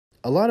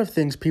A lot of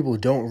things people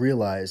don't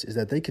realize is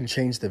that they can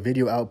change the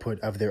video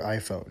output of their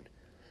iPhone.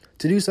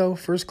 To do so,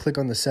 first click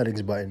on the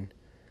Settings button,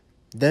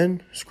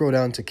 then scroll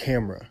down to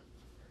Camera.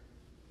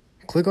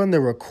 Click on the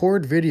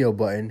Record Video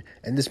button,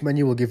 and this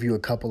menu will give you a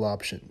couple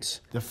options.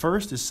 The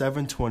first is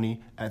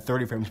 720 at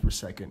 30 frames per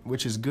second,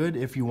 which is good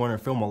if you want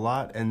to film a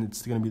lot and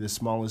it's going to be the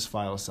smallest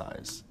file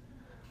size.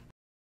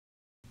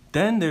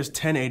 Then there's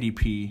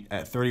 1080p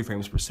at 30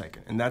 frames per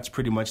second, and that's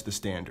pretty much the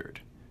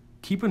standard.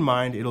 Keep in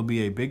mind it'll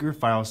be a bigger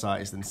file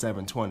size than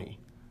 720.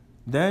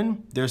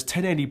 Then there's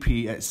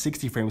 1080p at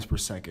 60 frames per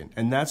second,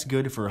 and that's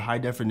good for high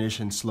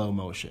definition slow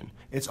motion.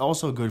 It's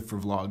also good for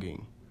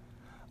vlogging.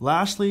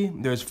 Lastly,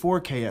 there's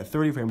 4K at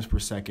 30 frames per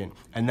second,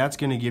 and that's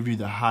going to give you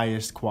the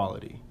highest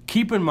quality.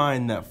 Keep in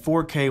mind that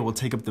 4K will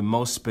take up the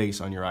most space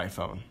on your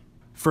iPhone.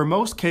 For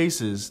most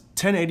cases,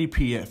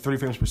 1080p at 30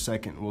 frames per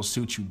second will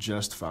suit you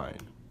just fine.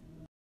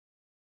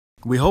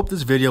 We hope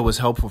this video was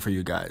helpful for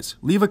you guys.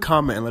 Leave a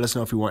comment and let us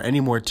know if you want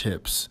any more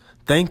tips.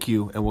 Thank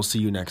you, and we'll see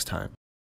you next time.